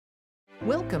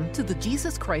Welcome to the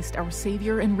Jesus Christ, Our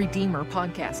Savior and Redeemer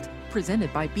podcast,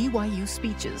 presented by BYU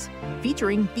Speeches,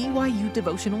 featuring BYU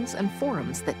devotionals and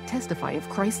forums that testify of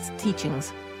Christ's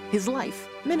teachings, His life,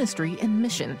 ministry, and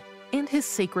mission, and His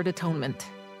sacred atonement.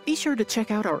 Be sure to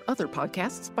check out our other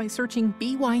podcasts by searching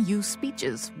BYU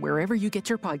Speeches wherever you get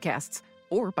your podcasts,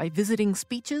 or by visiting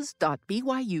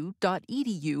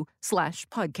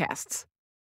speeches.byu.edu/podcasts.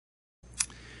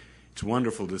 It's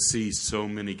wonderful to see so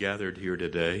many gathered here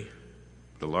today,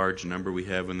 the large number we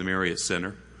have in the Marriott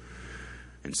Center.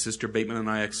 And Sister Bateman and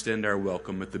I extend our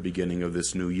welcome at the beginning of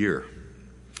this new year.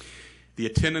 The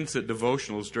attendance at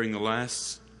devotionals during the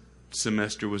last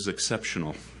semester was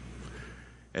exceptional,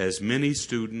 as many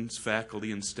students,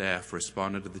 faculty, and staff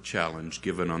responded to the challenge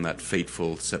given on that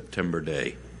fateful September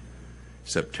day,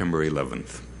 September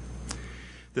 11th.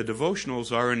 The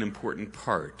devotionals are an important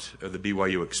part of the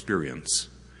BYU experience.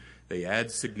 They add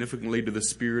significantly to the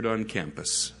spirit on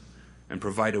campus and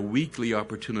provide a weekly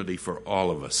opportunity for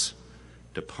all of us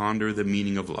to ponder the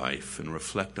meaning of life and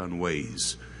reflect on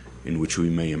ways in which we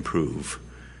may improve.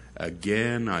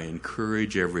 Again, I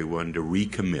encourage everyone to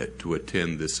recommit to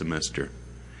attend this semester.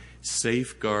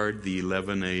 Safeguard the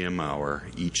 11 a.m. hour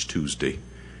each Tuesday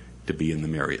to be in the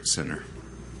Marriott Center.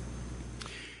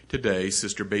 Today,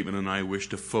 Sister Bateman and I wish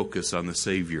to focus on the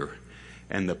Savior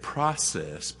and the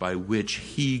process by which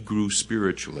He grew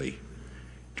spiritually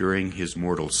during His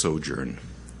mortal sojourn,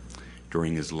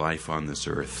 during His life on this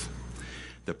earth.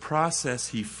 The process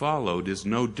He followed is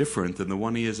no different than the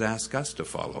one He has asked us to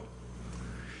follow.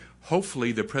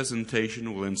 Hopefully, the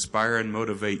presentation will inspire and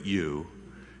motivate you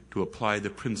to apply the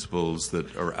principles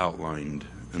that are outlined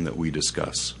and that we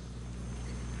discuss.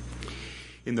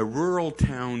 In the rural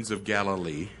towns of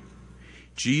Galilee,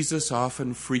 Jesus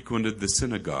often frequented the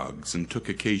synagogues and took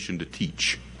occasion to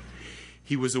teach.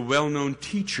 He was a well-known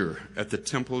teacher at the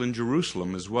temple in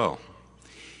Jerusalem as well.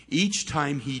 Each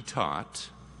time He taught,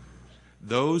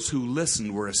 those who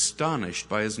listened were astonished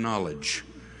by His knowledge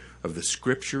of the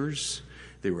Scriptures.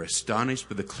 They were astonished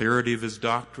by the clarity of His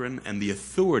doctrine and the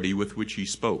authority with which He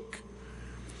spoke.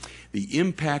 The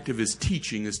impact of His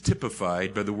teaching is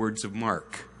typified by the words of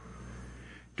Mark.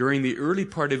 During the early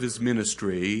part of His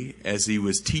ministry, as He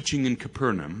was teaching in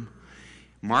Capernaum,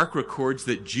 Mark records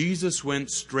that Jesus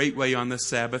went straightway on the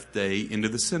Sabbath day into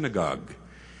the synagogue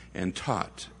and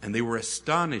taught, and they were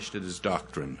astonished at His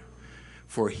doctrine,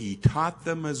 for He taught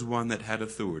them as one that had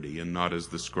authority and not as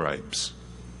the scribes.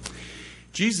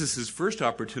 Jesus' first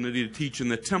opportunity to teach in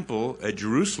the temple at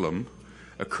Jerusalem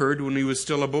occurred when He was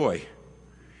still a boy.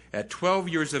 At 12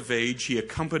 years of age, He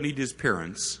accompanied His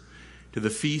parents to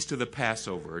the feast of the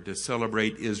Passover to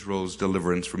celebrate Israel's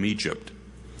deliverance from Egypt.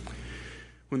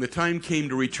 When the time came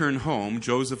to return home,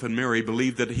 Joseph and Mary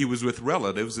believed that He was with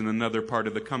relatives in another part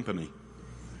of the company.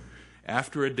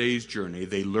 After a day's journey,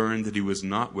 they learned that He was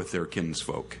not with their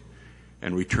kinsfolk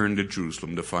and returned to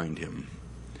Jerusalem to find Him.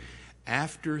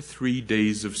 After 3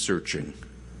 days of searching,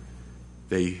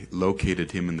 they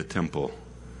located Him in the temple,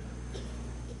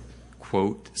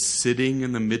 quote, sitting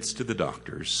in the midst of the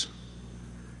doctors,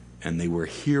 and they were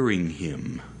hearing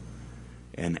Him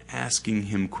and asking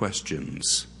Him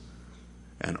questions,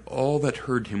 and all that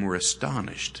heard Him were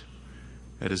astonished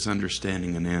at His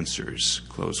understanding and answers,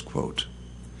 close quote.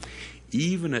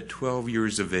 Even at 12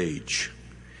 years of age,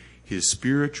 His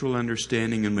spiritual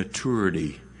understanding and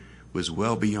maturity was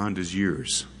well beyond His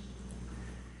years.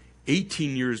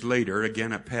 18 years later,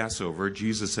 again at Passover,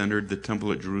 Jesus entered the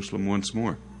temple at Jerusalem once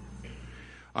more.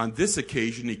 On this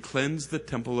occasion, He cleansed the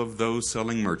temple of those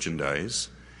selling merchandise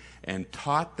and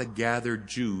taught the gathered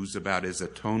Jews about His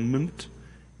atonement,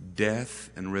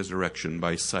 death, and resurrection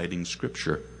by citing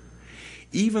Scripture.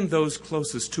 Even those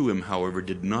closest to Him, however,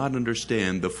 did not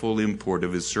understand the full import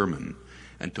of His sermon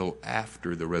until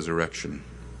after the resurrection.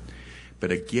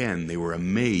 But again, they were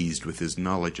amazed with His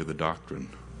knowledge of the doctrine.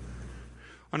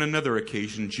 On another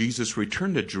occasion, Jesus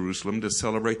returned to Jerusalem to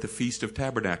celebrate the Feast of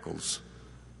Tabernacles.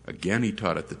 Again, He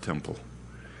taught at the temple.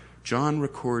 John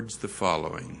records the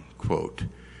following, quote,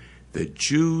 the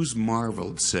Jews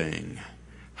marveled, saying,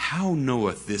 how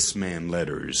knoweth this man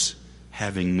letters,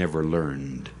 having never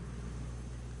learned?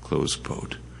 Close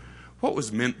quote. What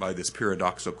was meant by this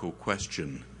paradoxical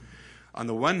question? On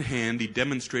the one hand, He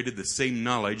demonstrated the same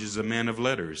knowledge as a man of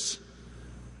letters,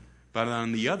 but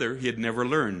on the other, He had never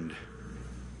learned.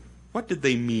 What did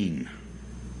they mean?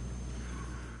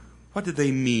 What did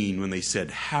they mean when they said,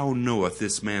 how knoweth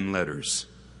this man letters?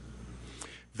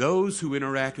 Those who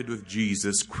interacted with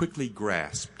Jesus quickly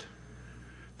grasped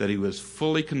that He was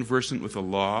fully conversant with the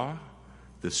law,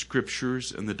 the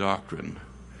Scriptures, and the doctrine.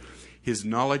 His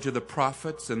knowledge of the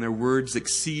prophets and their words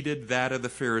exceeded that of the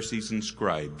Pharisees and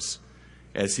scribes.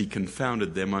 as he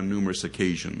confounded them on numerous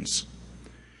occasions.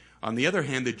 On the other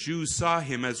hand, the Jews saw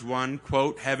him as one,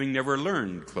 quote, having never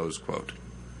learned, close quote.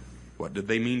 What did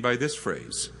they mean by this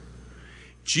phrase?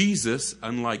 Jesus,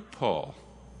 unlike Paul,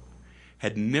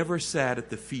 had never sat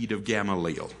at the feet of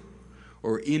Gamaliel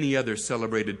or any other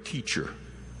celebrated teacher.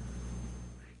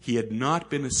 He had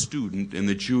not been a student in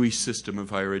the Jewish system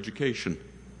of higher education.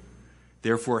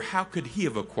 Therefore, how could he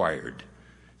have acquired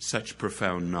such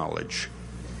profound knowledge?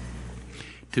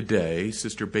 Today,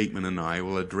 Sister Bateman and I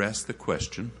will address the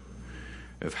question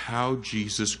of how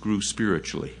Jesus grew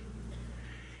spiritually,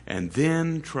 and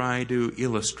then try to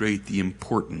illustrate the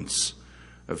importance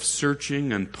of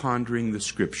searching and pondering the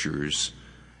Scriptures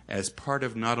as part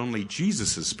of not only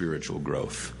Jesus' spiritual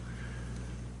growth,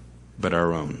 but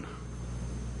our own.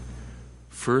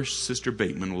 First, Sister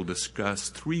Bateman will discuss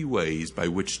 3 ways by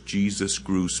which Jesus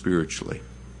grew spiritually.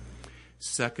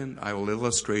 Second, I will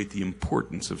illustrate the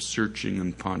importance of searching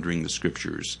and pondering the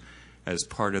Scriptures as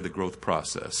part of the growth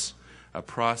process, a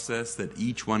process that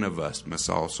each one of us must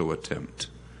also attempt.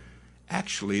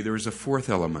 Actually, there is a 4th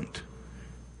element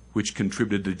which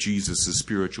contributed to Jesus'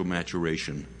 spiritual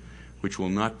maturation, which will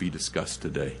not be discussed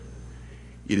today.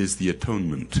 It is the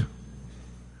atonement.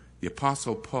 The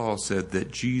Apostle Paul said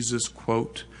that Jesus,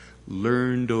 quote,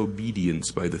 learned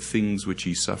obedience by the things which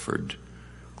he suffered,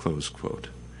 close quote.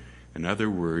 In other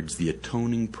words, the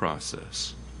atoning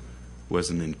process was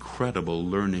an incredible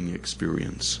learning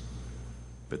experience.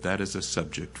 But that is a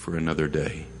subject for another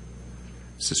day.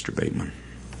 Sister Bateman.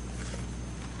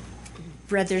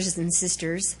 Brothers and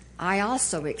sisters, I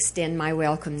also extend my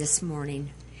welcome this morning.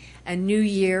 A new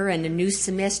year and a new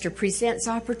semester presents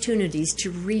opportunities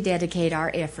to rededicate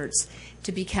our efforts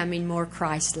to becoming more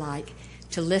Christ-like,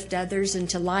 to lift others and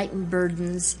to lighten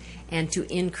burdens, and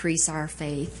to increase our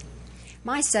faith.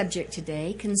 My subject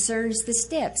today concerns the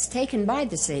steps taken by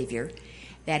the Savior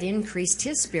that increased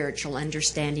his spiritual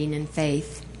understanding and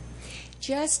faith.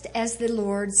 Just as the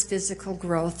Lord's physical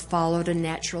growth followed a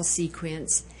natural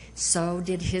sequence, so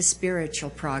did his spiritual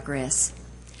progress,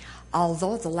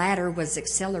 although the latter was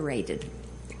accelerated.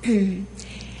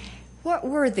 What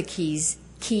were the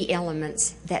key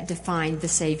elements that defined the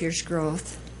Savior's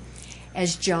growth?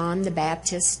 As John the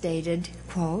Baptist stated,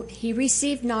 quote, he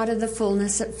received not of the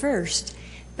fullness at first,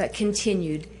 but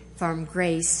continued from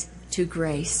grace to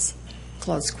grace,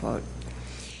 close quote.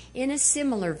 In a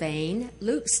similar vein,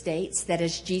 Luke states that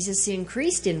as Jesus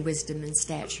increased in wisdom and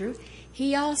stature,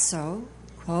 he also,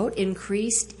 quote,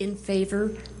 increased in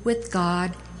favor with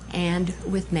God and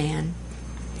with man,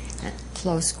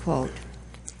 close quote.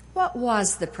 What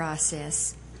was the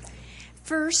process?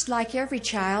 First, like every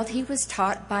child, he was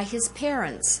taught by his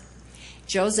parents.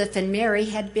 Joseph and Mary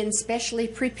had been specially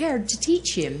prepared to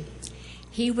teach him.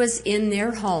 He was in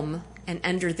their home and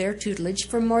under their tutelage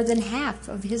for more than half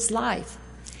of his life.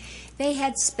 They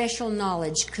had special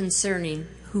knowledge concerning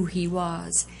who he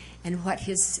was and what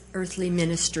his earthly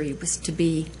ministry was to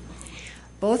be.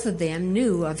 Both of them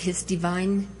knew of his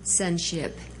divine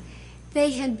sonship.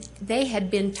 They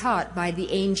had been taught by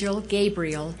the angel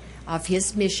Gabriel of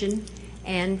his mission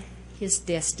and his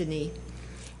destiny.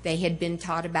 They had been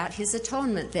taught about his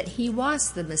atonement, that he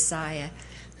was the Messiah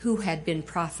who had been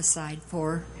prophesied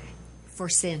for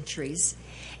centuries.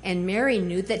 And Mary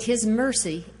knew that his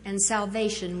mercy and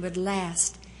salvation would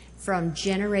last from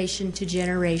generation to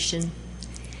generation.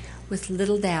 With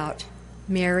little doubt,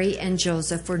 Mary and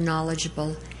Joseph were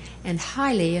knowledgeable and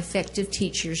highly effective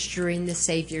teachers during the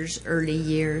Savior's early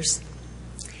years.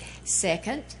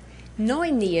 Second,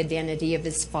 knowing the identity of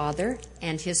his Father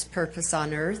and his purpose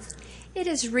on earth, it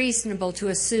is reasonable to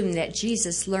assume that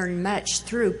Jesus learned much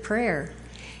through prayer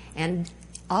and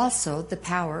also the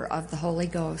power of the Holy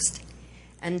Ghost.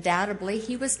 Undoubtedly,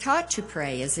 he was taught to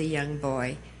pray as a young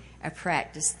boy, a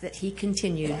practice that he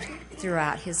continued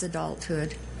throughout his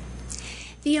adulthood.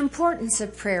 The importance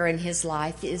of prayer in his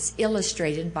life is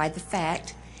illustrated by the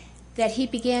fact that he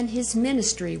began his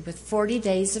ministry with 40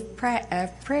 days of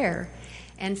prayer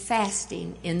and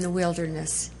fasting in the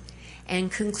wilderness,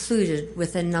 and concluded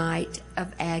with a night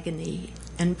of agony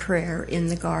and prayer in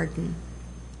the garden.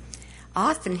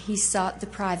 Often he sought the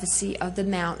privacy of the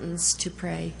mountains to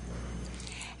pray.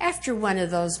 After one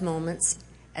of those moments,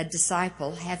 a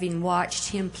disciple, having watched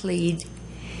him pled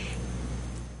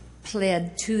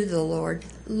to the Lord,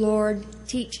 "Lord,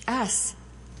 teach us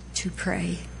to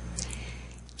pray."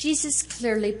 Jesus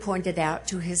clearly pointed out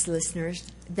to his listeners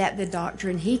that the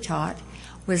doctrine he taught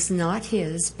was not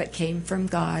his, but came from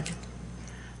God.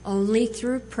 Only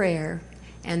through prayer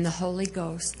and the Holy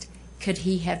Ghost could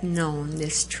he have known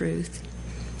this truth.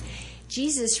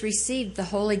 Jesus received the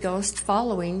Holy Ghost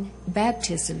following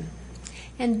baptism.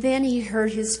 And then he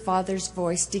heard his Father's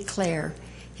voice declare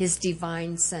his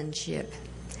divine sonship.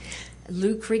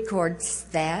 Luke records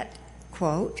that,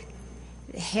 quote,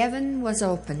 heaven was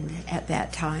opened at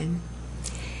that time,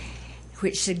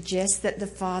 which suggests that the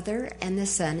Father and the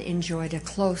Son enjoyed a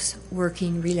close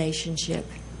working relationship.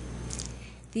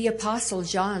 The Apostle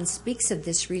John speaks of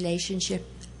this relationship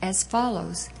as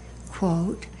follows,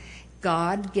 quote,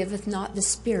 God giveth not the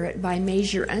Spirit by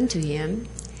measure unto him.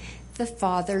 The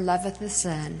Father loveth the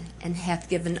Son, and hath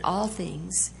given all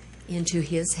things into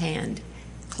his hand,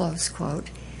 close quote.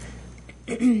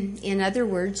 In other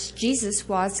words, Jesus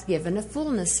was given a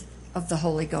fullness of the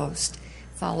Holy Ghost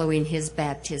following his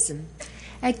baptism,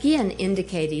 again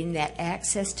indicating that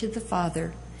access to the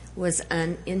Father was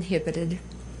uninhibited.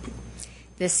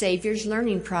 The Savior's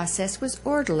learning process was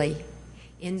orderly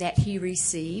in that he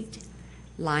received,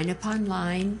 line upon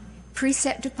line,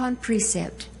 precept upon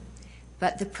precept,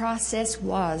 but the process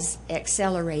was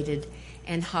accelerated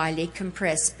and highly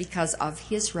compressed because of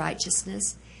his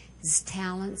righteousness, his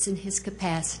talents, and his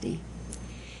capacity.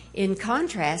 In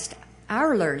contrast,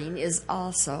 our learning is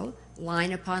also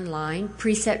line upon line,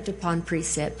 precept upon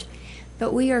precept,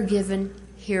 but we are given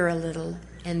here a little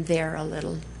and there a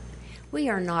little. We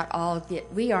are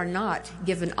not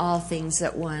given all things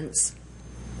at once.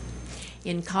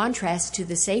 In contrast to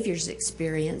the Savior's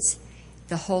experience,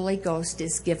 the Holy Ghost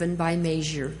is given by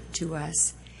measure to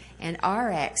us, and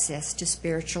our access to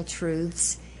spiritual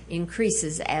truths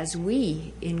increases as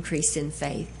we increase in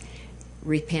faith,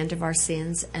 repent of our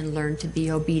sins, and learn to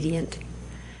be obedient.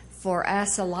 For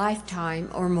us, a lifetime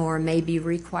or more may be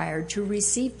required to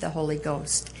receive the Holy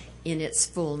Ghost in its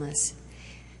fullness.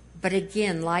 But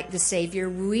again, like the Savior,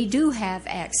 we do have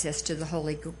access to the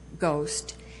Holy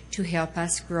Ghost to help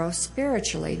us grow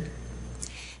spiritually.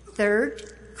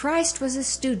 Third, Christ was a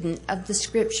student of the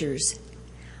Scriptures.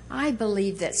 I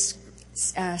believe that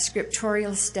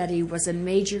scriptural study was a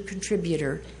major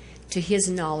contributor to his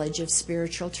knowledge of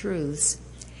spiritual truths.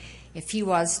 If he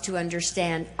was to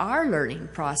understand our learning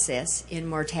process in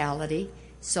mortality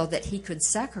so that he could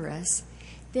succor us,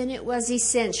 then it was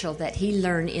essential that he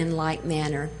learn in like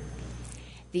manner.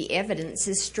 The evidence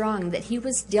is strong that he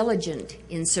was diligent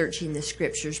in searching the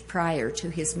Scriptures prior to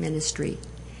his ministry.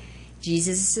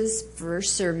 Jesus'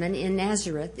 first sermon in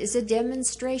Nazareth is a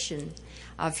demonstration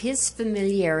of his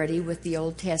familiarity with the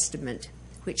Old Testament,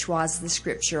 which was the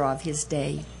Scripture of his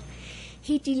day.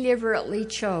 He deliberately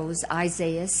chose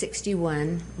Isaiah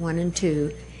 61, 1 and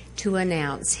 2 to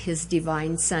announce his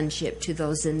divine sonship to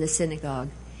those in the synagogue.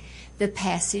 The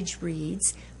passage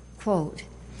reads, quote,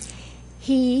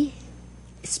 He,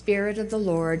 Spirit of the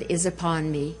Lord, is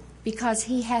upon me, because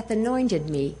he hath anointed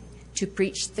me to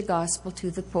preach the gospel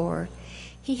to the poor.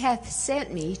 He hath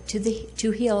sent me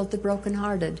to heal the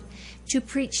brokenhearted, to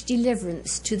preach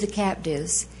deliverance to the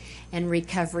captives, and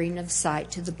recovering of sight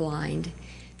to the blind,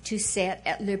 to set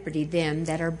at liberty them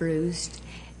that are bruised,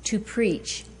 to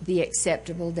preach the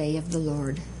acceptable day of the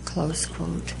Lord. Close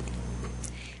quote.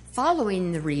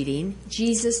 Following the reading,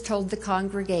 Jesus told the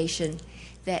congregation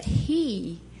that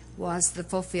he was the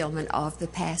fulfillment of the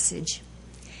passage.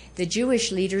 The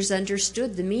Jewish leaders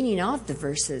understood the meaning of the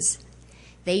verses.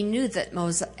 They knew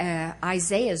that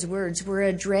Isaiah's words were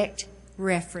a direct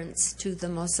reference to the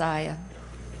Messiah.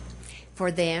 For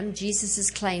them,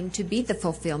 Jesus' claim to be the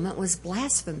fulfillment was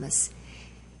blasphemous.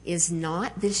 Is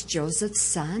not this Joseph's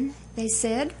son? They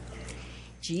said.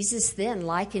 Jesus then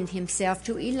likened himself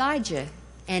to Elijah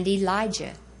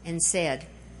and said,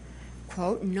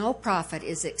 quote, no prophet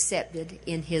is accepted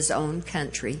in his own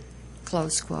country,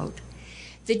 close quote.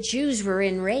 The Jews were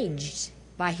enraged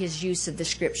by his use of the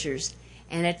Scriptures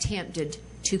and attempted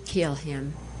to kill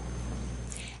him.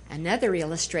 Another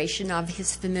illustration of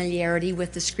his familiarity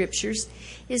with the Scriptures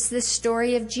is the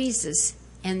story of Jesus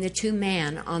and the two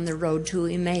men on the road to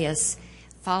Emmaus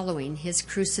following his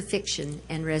crucifixion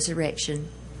and resurrection.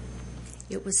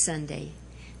 It was Sunday,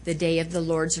 the day of the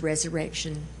Lord's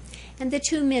resurrection, and the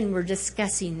two men were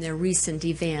discussing their recent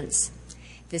events.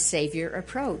 The Savior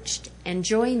approached and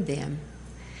joined them.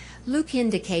 Luke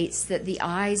indicates that the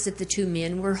eyes of the two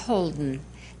men were holden,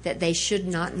 that they should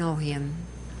not know him.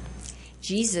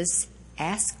 Jesus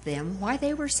asked them why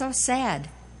they were so sad.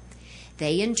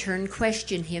 They in turn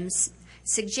questioned him,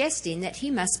 suggesting that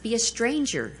he must be a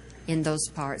stranger in those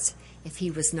parts if he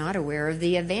was not aware of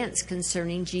the events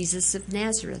concerning Jesus of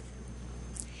Nazareth.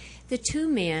 The two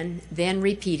men then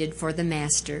repeated for the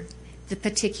Master the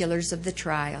particulars of the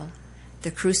trial, the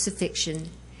crucifixion,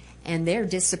 and their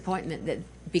disappointment that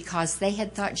because they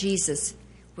had thought Jesus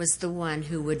was the one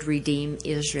who would redeem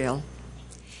Israel.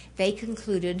 They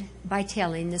concluded by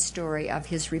telling the story of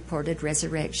his reported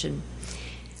resurrection.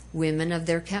 Women of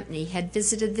their company had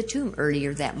visited the tomb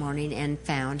earlier that morning and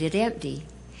found it empty.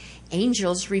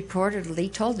 Angels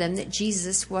reportedly told them that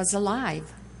Jesus was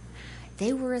alive.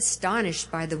 They were astonished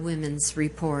by the women's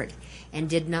report and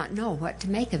did not know what to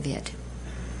make of it.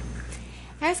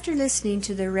 After listening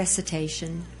to their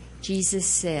recitation, Jesus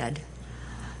said,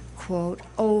 quote,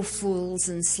 "O fools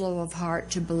and slow of heart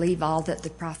to believe all that the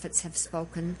prophets have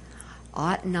spoken,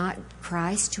 ought not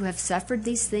Christ to have suffered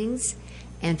these things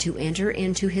and to enter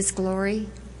into his glory?"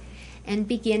 And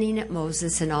beginning at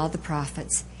Moses and all the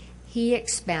prophets, he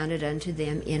expounded unto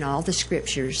them in all the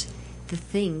scriptures the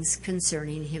things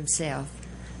concerning himself.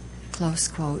 Close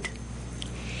quote.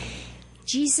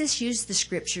 Jesus used the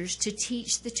scriptures to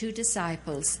teach the two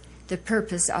disciples the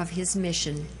purpose of his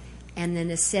mission and the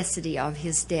necessity of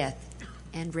his death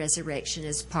and resurrection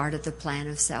as part of the plan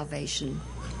of salvation.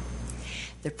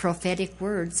 The prophetic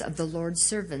words of the Lord's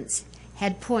servants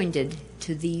had pointed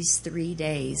to these 3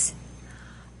 days.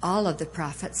 All of the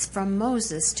prophets from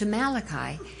Moses to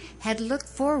Malachi had looked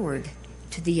forward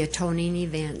to the atoning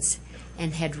events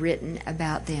and had written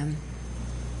about them.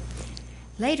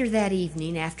 Later that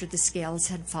evening, after the scales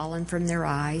had fallen from their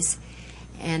eyes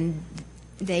and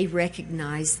they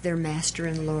recognized their Master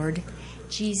and Lord,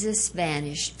 Jesus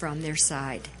vanished from their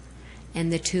sight.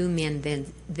 And the two men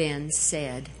then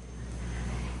said,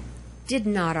 "Did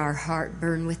not our heart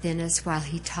burn within us while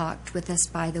he talked with us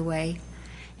by the way,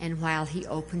 and while he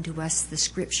opened to us the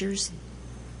scriptures?"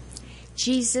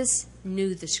 Jesus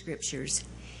knew the scriptures.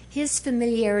 His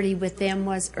familiarity with them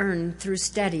was earned through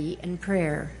study and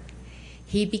prayer.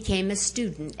 He became a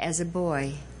student as a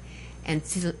boy, and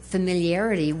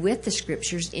familiarity with the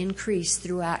scriptures increased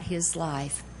throughout his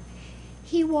life.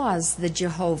 He was the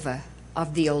Jehovah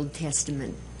of the Old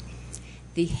Testament.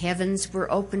 The heavens were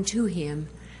open to him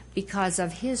because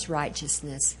of his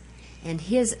righteousness and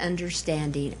his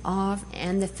understanding of,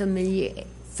 and the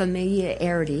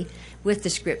familiarity with the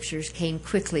scriptures came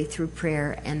quickly through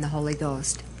prayer and the Holy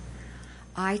Ghost.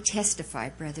 I testify,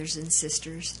 brothers and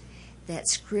sisters, that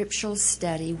scriptural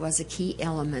study was a key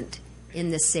element in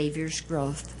the Savior's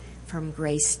growth from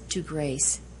grace to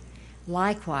grace.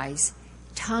 Likewise,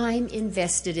 time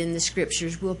invested in the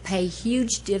scriptures will pay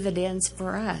huge dividends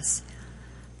for us.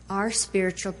 Our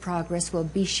spiritual progress will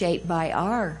be shaped by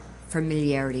our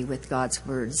familiarity with God's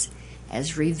words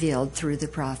as revealed through the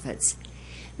prophets.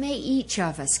 May each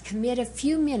of us commit a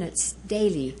few minutes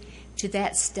daily to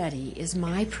that study is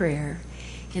my prayer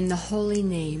in the holy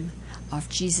name of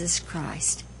Jesus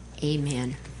Christ.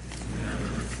 Amen.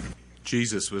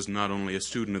 Jesus was not only a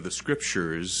student of the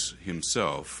Scriptures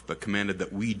himself, but commanded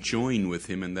that we join with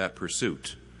him in that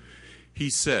pursuit. He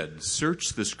said,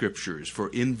 "Search the Scriptures, for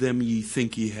in them ye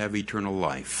think ye have eternal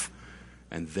life,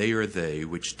 and they are they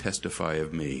which testify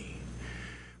of me."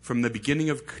 From the beginning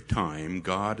of time,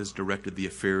 God has directed the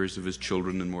affairs of his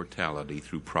children in mortality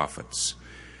through prophets.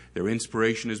 Their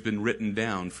inspiration has been written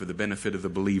down for the benefit of the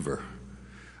believer.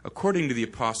 According to the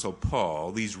Apostle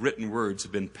Paul, these written words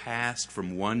have been passed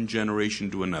from one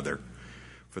generation to another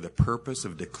for the purpose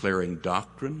of declaring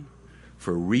doctrine,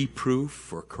 for reproof,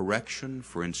 for correction,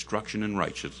 for instruction in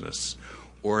righteousness,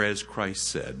 or as Christ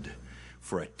said,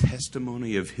 for a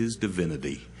testimony of his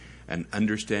divinity and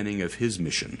understanding of his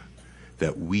mission,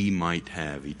 that we might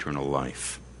have eternal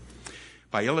life.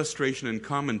 By illustration and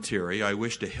commentary, I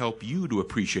wish to help you to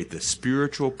appreciate the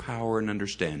spiritual power and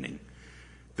understanding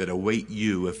that await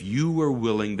you if you are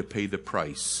willing to pay the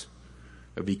price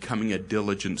of becoming a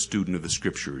diligent student of the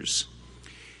Scriptures.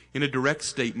 In a direct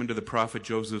statement to the prophet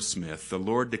Joseph Smith, the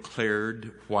Lord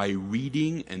declared why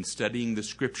reading and studying the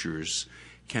Scriptures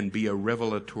can be a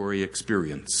revelatory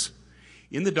experience.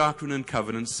 In the Doctrine and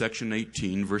Covenants, section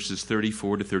 18, verses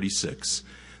 34 to 36,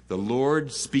 the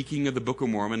Lord, speaking of the Book of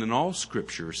Mormon and all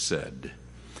Scripture, said,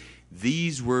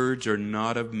 "These words are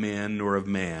not of men nor of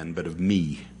man, but of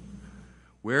me.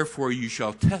 Wherefore you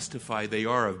shall testify they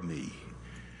are of me.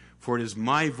 For it is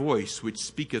my voice which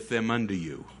speaketh them unto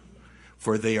you.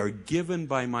 For they are given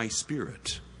by my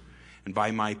Spirit, and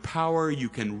by my power you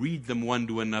can read them one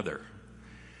to another.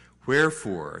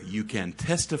 Wherefore you can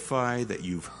testify that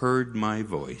you've heard my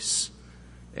voice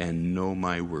and know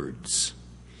my words."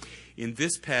 In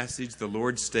this passage, the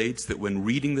Lord states that when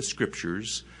reading the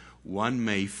Scriptures, one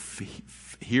may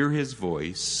hear his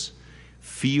voice,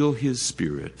 feel his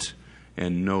Spirit,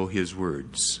 and know his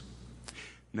words.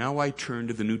 Now I turn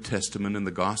to the New Testament and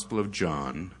the Gospel of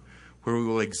John, where we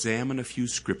will examine a few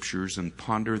Scriptures and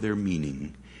ponder their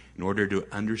meaning in order to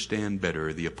understand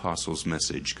better the Apostles'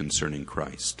 message concerning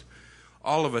Christ.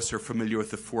 All of us are familiar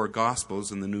with the four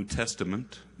Gospels in the New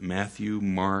Testament: Matthew,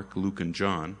 Mark, Luke, and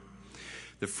John.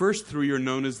 The first three are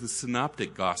known as the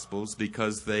Synoptic Gospels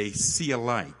because they see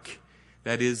alike.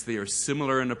 That is, they are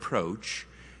similar in approach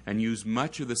and use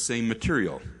much of the same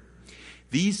material.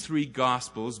 These three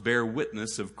Gospels bear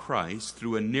witness of Christ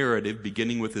through a narrative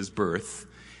beginning with his birth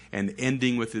and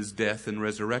ending with his death and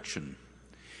resurrection.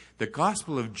 The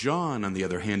Gospel of John, on the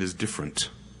other hand, is different.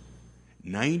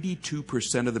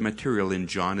 92% of the material in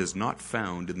John is not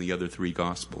found in the other three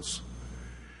Gospels.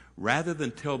 Rather than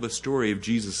tell the story of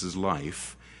Jesus'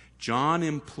 life, John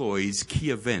employs key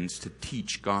events to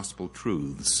teach gospel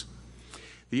truths.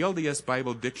 The LDS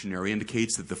Bible Dictionary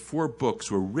indicates that the 4 books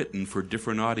were written for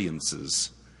different audiences.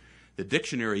 The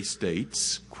dictionary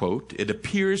states, quote, "It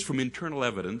appears from internal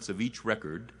evidence of each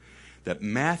record that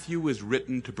Matthew was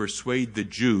written to persuade the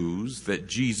Jews that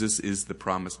Jesus is the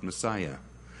promised Messiah.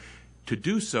 To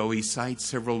do so, he cites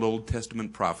several Old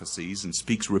Testament prophecies and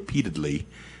speaks repeatedly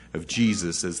of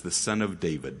Jesus as the son of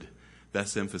David,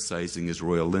 thus emphasizing his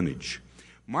royal lineage.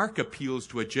 Mark appeals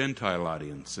to a Gentile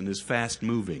audience and is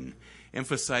fast-moving,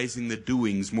 emphasizing the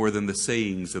doings more than the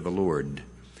sayings of the Lord.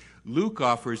 Luke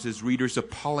offers his readers a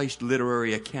polished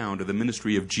literary account of the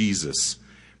ministry of Jesus,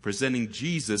 presenting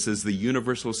Jesus as the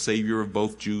universal Savior of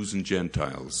both Jews and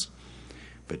Gentiles.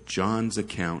 But John's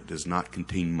account does not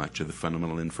contain much of the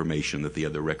fundamental information that the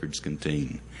other records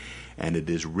contain, and it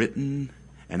is written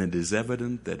and it is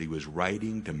evident that he was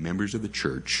writing to members of the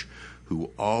church who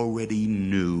already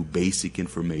knew basic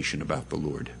information about the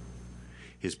Lord.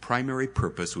 His primary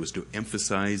purpose was to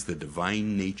emphasize the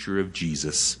divine nature of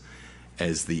Jesus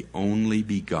as the only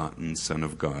begotten Son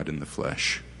of God in the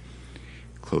flesh."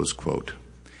 Close quote.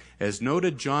 As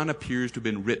noted, John appears to have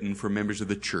been written for members of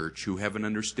the church who have an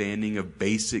understanding of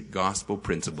basic gospel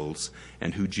principles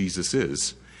and who Jesus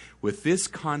is. With this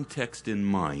context in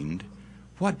mind,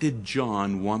 what did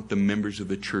John want the members of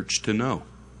the church to know?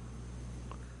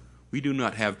 We do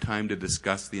not have time to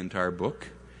discuss the entire book,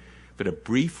 but a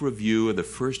brief review of the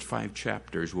first 5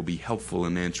 chapters will be helpful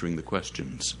in answering the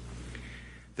questions.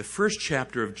 The first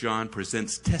chapter of John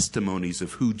presents testimonies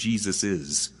of who Jesus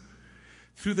is.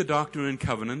 Through the Doctrine and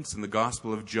Covenants and the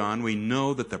Gospel of John, we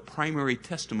know that the primary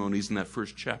testimonies in that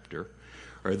first chapter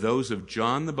are those of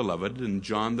John the Beloved and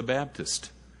John the Baptist.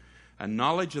 A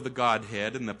knowledge of the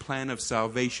Godhead and the plan of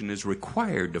salvation is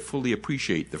required to fully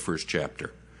appreciate the first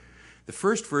chapter. The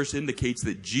first verse indicates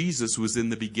that Jesus was in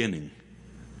the beginning,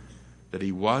 that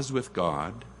he was with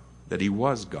God, that he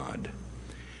was God.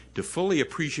 To fully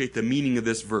appreciate the meaning of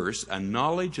this verse, a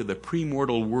knowledge of the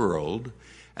premortal world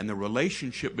and the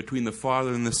relationship between the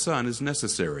Father and the Son is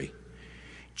necessary.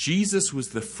 Jesus was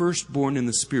the firstborn in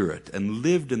the Spirit and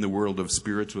lived in the world of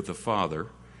spirits with the Father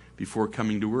before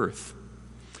coming to earth.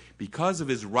 Because of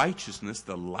his righteousness,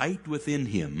 the light within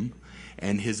him,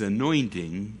 and his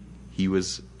anointing, he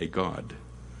was a God.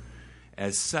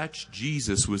 As such,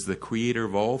 Jesus was the creator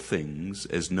of all things,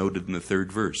 as noted in the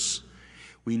 3rd verse.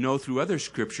 We know through other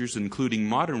scriptures, including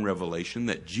modern revelation,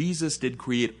 that Jesus did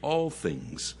create all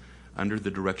things under the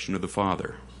direction of the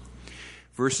Father.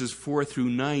 Verses 4 through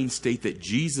 9 state that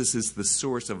Jesus is the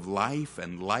source of life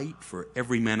and light for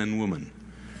every man and woman.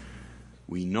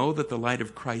 We know that the light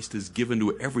of Christ is given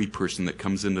to every person that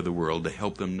comes into the world to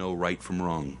help them know right from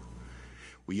wrong.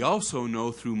 We also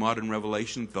know through modern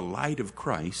revelation that the light of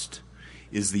Christ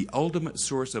is the ultimate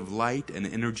source of light and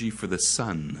energy for the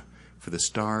sun, for the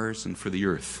stars, and for the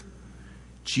earth.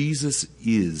 Jesus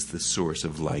is the source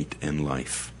of light and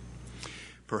life.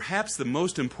 Perhaps the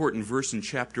most important verse in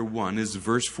chapter 1 is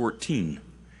verse 14.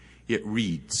 It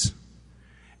reads,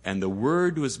 "And the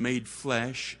Word was made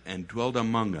flesh and dwelt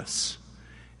among us,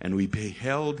 and we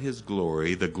beheld his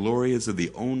glory. The glory is of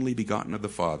the only begotten of the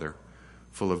Father,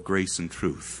 full of grace and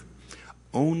truth."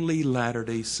 Only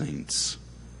Latter-day Saints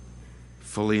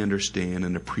fully understand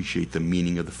and appreciate the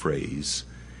meaning of the phrase,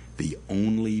 the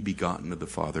only begotten of the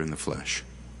Father in the flesh.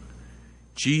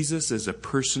 Jesus, as a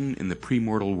person in the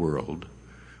premortal world,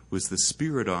 was the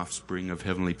spirit offspring of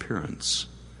heavenly parents.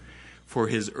 For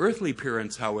his earthly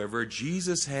parents, however,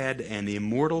 Jesus had an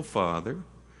immortal father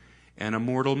and a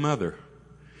mortal mother.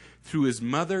 Through his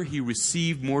mother, he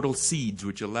received mortal seeds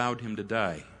which allowed him to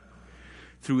die.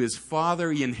 Through his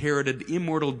father, he inherited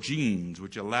immortal genes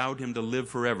which allowed him to live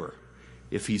forever,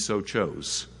 if he so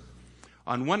chose.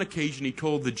 On one occasion, he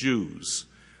told the Jews,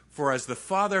 "For as the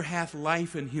Father hath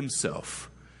life in himself,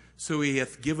 so he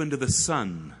hath given to the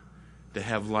Son to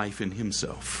have life in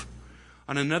himself."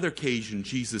 On another occasion,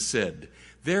 Jesus said,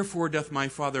 "Therefore doth my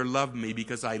Father love me,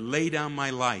 because I lay down my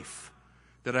life,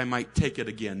 that I might take it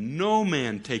again. No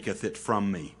man taketh it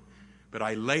from me, but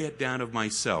I lay it down of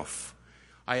myself.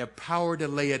 I have power to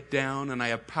lay it down, and I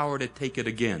have power to take it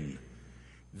again.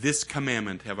 This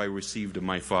commandment have I received of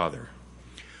my Father."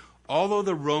 Although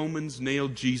the Romans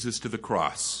nailed Jesus to the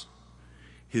cross,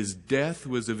 his death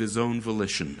was of his own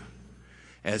volition.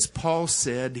 As Paul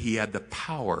said, he had the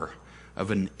power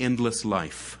of an endless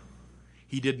life.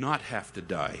 He did not have to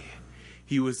die.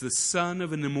 He was the son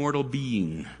of an immortal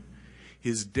being.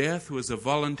 His death was a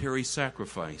voluntary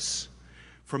sacrifice.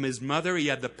 From his mother, he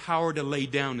had the power to lay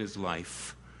down his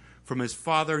life. From his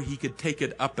father, he could take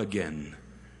it up again.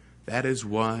 That is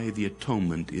why the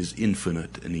atonement is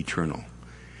infinite and eternal.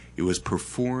 It was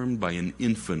performed by an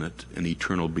infinite and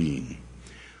eternal being.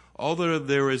 Although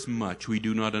there is much we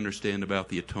do not understand about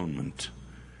the atonement,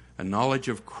 a knowledge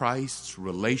of Christ's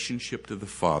relationship to the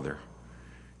Father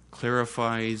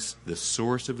clarifies the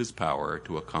source of his power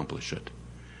to accomplish it.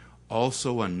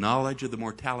 Also, a knowledge of the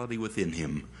mortality within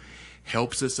him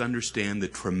helps us understand the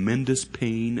tremendous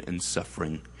pain and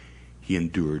suffering he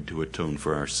endured to atone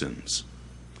for our sins.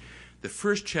 The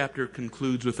first chapter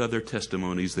concludes with other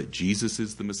testimonies that Jesus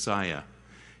is the Messiah.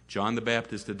 John the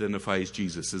Baptist identifies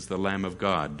Jesus as the Lamb of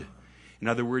God. In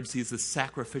other words, he's the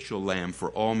sacrificial lamb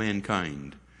for all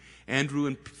mankind. Andrew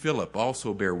and Philip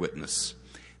also bear witness.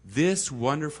 This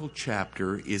wonderful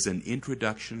chapter is an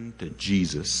introduction to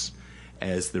Jesus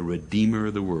as the Redeemer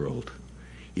of the world.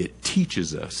 It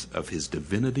teaches us of his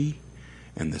divinity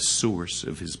and the source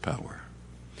of his power.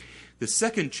 The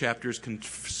second chapter is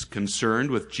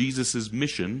concerned with Jesus'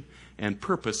 mission and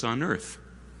purpose on earth.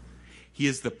 He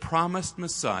is the promised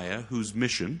Messiah whose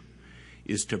mission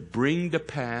is to bring to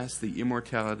pass the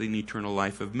immortality and eternal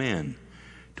life of man,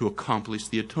 to accomplish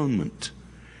the atonement.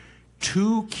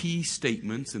 Two key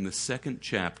statements in the second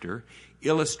chapter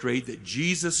illustrate that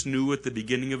Jesus knew at the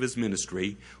beginning of his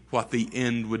ministry what the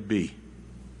end would be.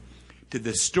 To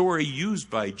the story used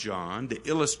by John to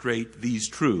illustrate these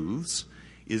truths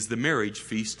is the marriage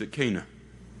feast at Cana.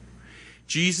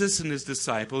 Jesus and his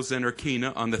disciples enter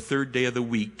Cana on the third day of the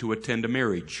week to attend a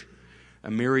marriage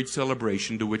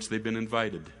celebration to which they've been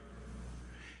invited.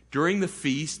 During the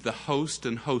feast, the host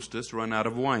and hostess run out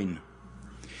of wine.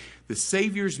 The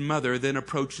Savior's mother then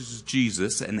approaches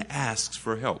Jesus and asks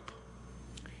for help.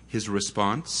 His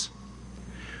response,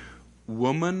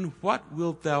 "Woman, what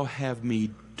wilt thou have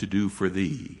me to do for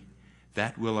thee?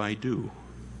 That will I do.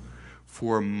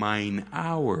 For mine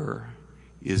hour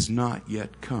is not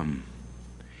yet come."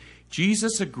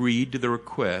 Jesus agreed to the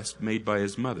request made by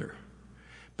his mother,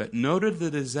 but noted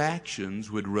that his actions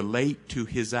would relate to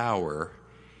his hour,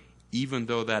 even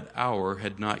though that hour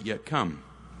had not yet come.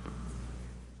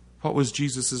 What was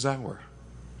Jesus' hour?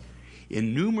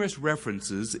 In numerous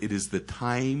references, it is the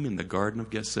time in the Garden of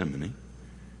Gethsemane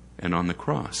and on the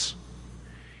cross.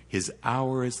 His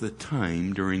hour is the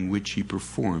time during which he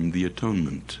performed the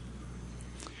atonement.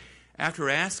 After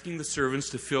asking the servants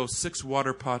to fill 6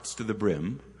 water pots to the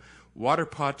brim, water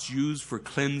pots used for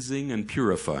cleansing and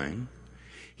purifying,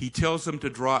 he tells them to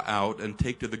draw out and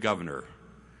take to the governor,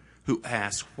 who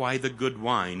asks why the good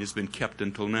wine has been kept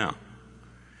until now.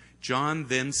 John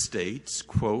then states,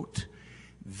 quote,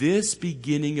 "This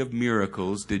beginning of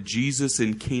miracles did Jesus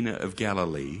in Cana of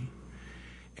Galilee,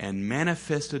 and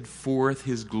manifested forth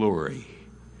his glory,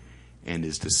 and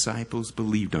his disciples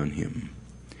believed on him."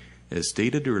 As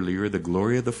stated earlier, the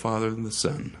glory of the Father and the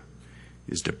Son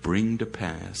is to bring to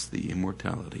pass the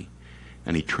immortality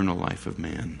and eternal life of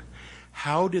man.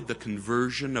 How did the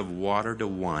conversion of water to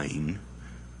wine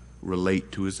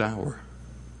relate to his hour?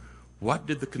 What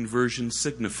did the conversion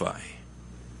signify?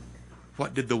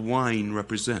 What did the wine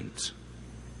represent?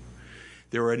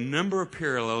 There are a number of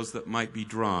parallels that might be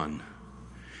drawn.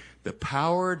 The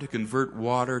power to convert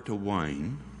water to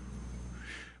wine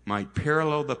might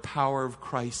parallel the power of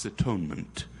Christ's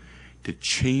atonement to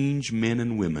change men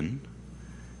and women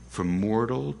from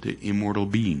mortal to immortal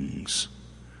beings,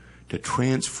 to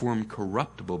transform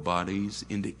corruptible bodies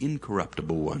into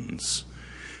incorruptible ones,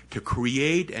 to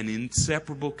create an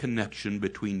inseparable connection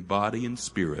between body and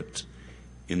spirit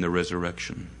in the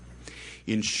resurrection.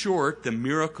 In short, the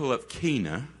miracle of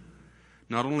Cana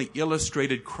not only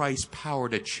illustrated Christ's power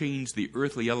to change the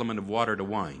earthly element of water to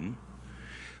wine,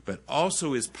 but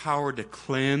also his power to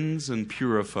cleanse and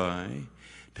purify,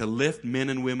 to lift men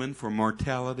and women from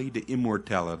mortality to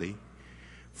immortality,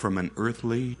 from an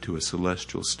earthly to a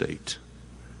celestial state.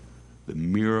 The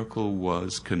miracle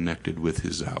was connected with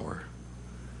his hour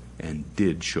and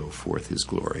did show forth his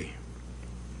glory.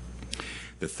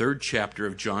 The third chapter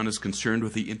of John is concerned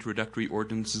with the introductory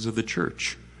ordinances of the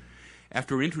church.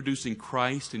 After introducing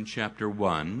Christ in chapter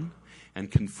 1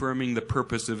 and confirming the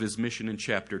purpose of his mission in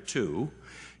chapter 2,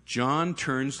 John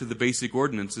turns to the basic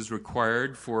ordinances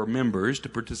required for members to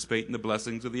participate in the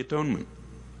blessings of the atonement.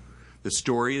 The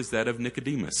story is that of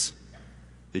Nicodemus.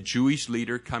 the Jewish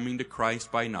leader coming to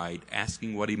Christ by night,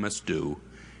 asking what he must do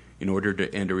in order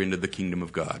to enter into the kingdom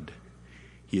of God.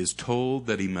 He is told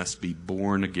that he must be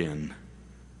born again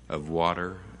of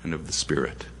water and of the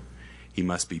Spirit. He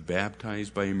must be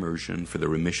baptized by immersion for the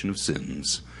remission of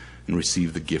sins and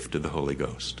receive the gift of the Holy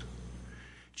Ghost.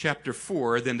 Chapter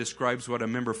 4 then describes what a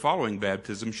member following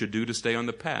baptism should do to stay on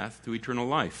the path to eternal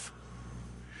life.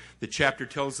 The chapter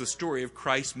tells the story of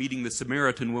Christ meeting the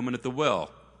Samaritan woman at the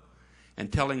well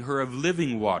and telling her of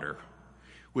living water,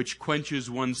 which quenches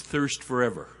one's thirst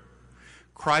forever.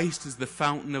 Christ is the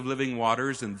fountain of living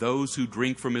waters, and those who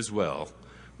drink from his well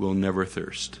will never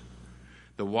thirst.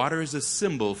 The water is a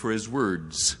symbol for his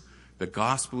words, the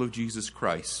gospel of Jesus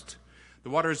Christ. The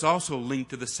water is also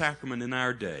linked to the sacrament in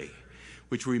our day,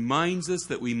 which reminds us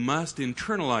that we must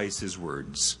internalize his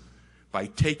words by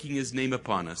taking his name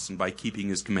upon us and by keeping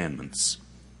his commandments.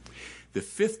 The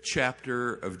 5th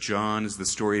chapter of John is the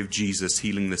story of Jesus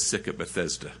healing the sick at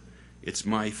Bethesda. It's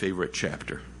my favorite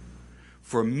chapter.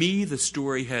 For me, the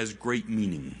story has great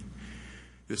meaning.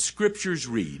 The scriptures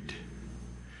read,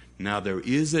 "Now there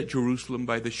is at Jerusalem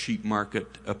by the sheep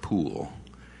market a pool,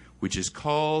 which is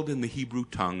called in the Hebrew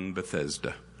tongue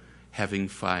Bethesda, having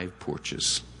 5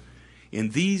 porches.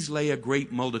 In these lay a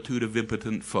great multitude of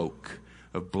impotent folk,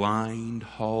 of blind,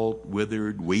 halt,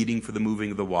 withered, waiting for the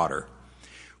moving of the water.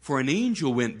 For an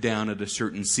angel went down at a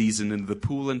certain season into the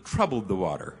pool and troubled the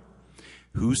water.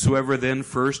 Whosoever then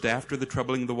first after the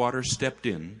troubling of the water stepped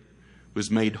in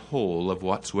was made whole of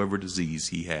whatsoever disease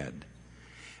he had.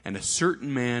 And a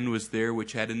certain man was there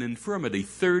which had an infirmity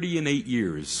 38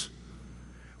 years.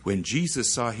 When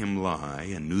Jesus saw him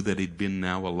lie, and knew that he'd been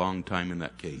now a long time in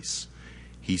that case,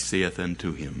 he saith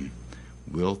unto him,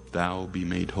 Wilt thou be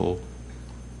made whole?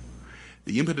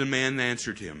 The impotent man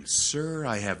answered him, Sir,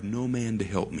 I have no man to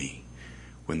help me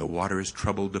when the water is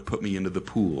troubled to put me into the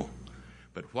pool.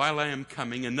 But while I am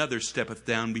coming, another steppeth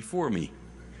down before me.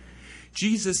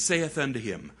 Jesus saith unto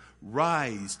him,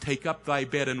 Rise, take up thy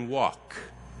bed and walk.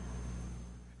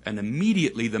 And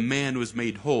immediately the man was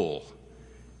made whole,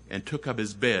 and took up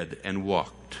his bed and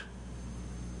walked."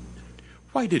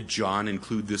 Why did John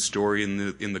include this story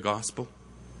in the gospel?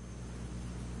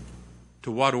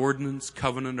 To what ordinance,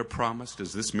 covenant, or promise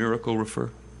does this miracle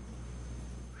refer?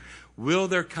 Will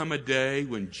there come a day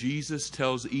when Jesus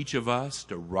tells each of us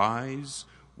to rise,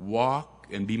 walk,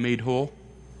 and be made whole?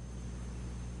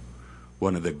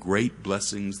 One of the great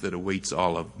blessings that awaits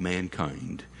all of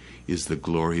mankind is the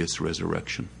glorious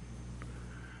resurrection.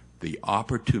 The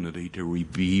opportunity to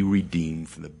be redeemed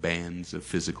from the bands of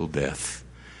physical death.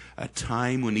 A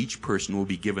time when each person will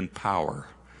be given power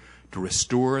to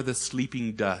restore the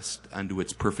sleeping dust unto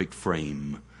its perfect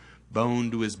frame,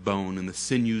 bone to his bone, and the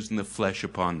sinews and the flesh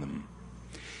upon them.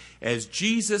 As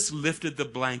Jesus lifted the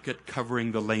blanket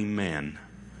covering the lame man,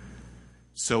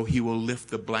 so he will lift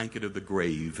the blanket of the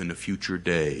grave in a future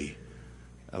day,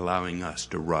 allowing us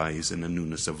to rise in a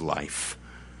newness of life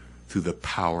through the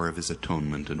power of his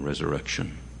atonement and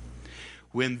resurrection.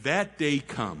 When that day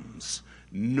comes,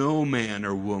 no man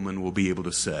or woman will be able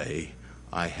to say,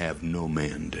 I have no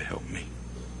man to help me.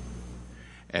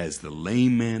 As the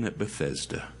lame man at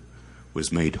Bethesda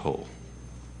was made whole,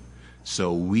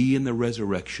 so we in the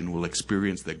resurrection will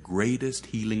experience the greatest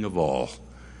healing of all,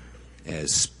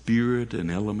 as spirit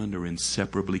and element are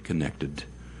inseparably connected,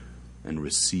 and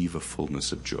receive a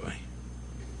fullness of joy.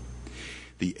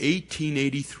 The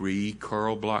 1883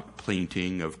 Carl Bloch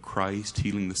painting of Christ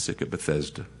healing the sick at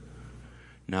Bethesda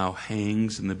now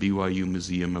hangs in the BYU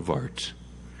Museum of Art.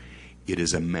 It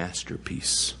is a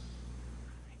masterpiece.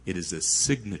 It is a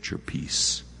signature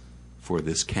piece for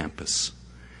this campus,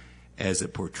 as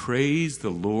it portrays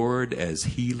the Lord as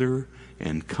healer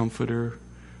and comforter,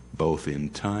 both in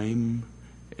time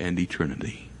and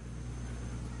eternity.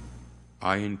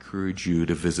 I encourage you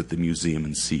to visit the museum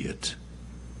and see it.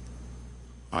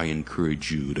 I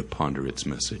encourage you to ponder its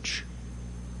message.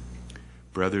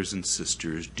 Brothers and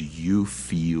sisters, do you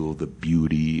feel the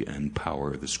beauty and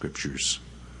power of the Scriptures?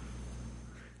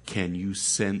 Can you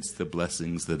sense the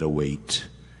blessings that await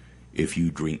if you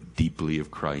drink deeply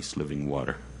of Christ's living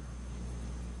water?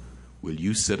 Will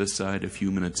you set aside a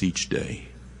few minutes each day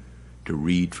to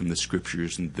read from the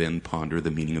Scriptures and then ponder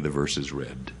the meaning of the verses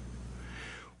read?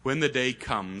 When the day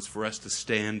comes for us to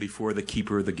stand before the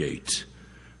keeper of the gate,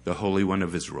 the Holy One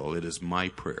of Israel, it is my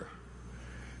prayer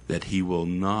that he will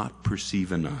not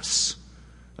perceive in us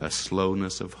a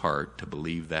slowness of heart to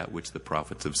believe that which the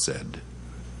prophets have said.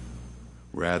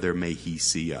 Rather, may he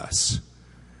see us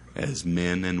as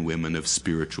men and women of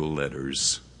spiritual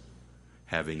letters,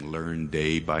 having learned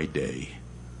day by day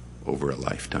over a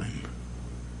lifetime.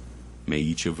 May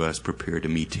each of us prepare to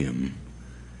meet him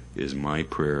is my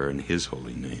prayer in his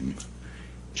holy name,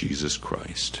 Jesus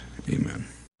Christ. Amen.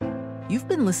 You've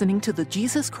been listening to the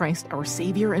Jesus Christ, Our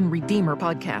Savior and Redeemer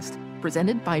podcast,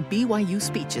 presented by BYU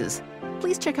Speeches.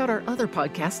 Please check out our other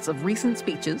podcasts of recent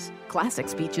speeches, classic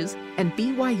speeches, and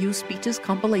BYU Speeches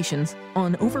compilations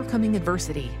on overcoming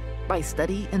adversity, by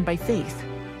study and by faith,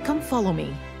 Come Follow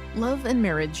Me, Love and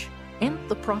Marriage, and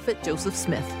the Prophet Joseph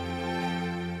Smith.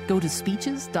 Go to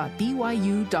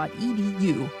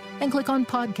speeches.byu.edu and click on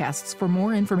podcasts for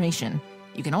more information.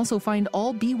 You can also find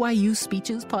all BYU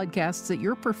Speeches podcasts at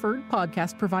your preferred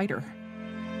podcast provider.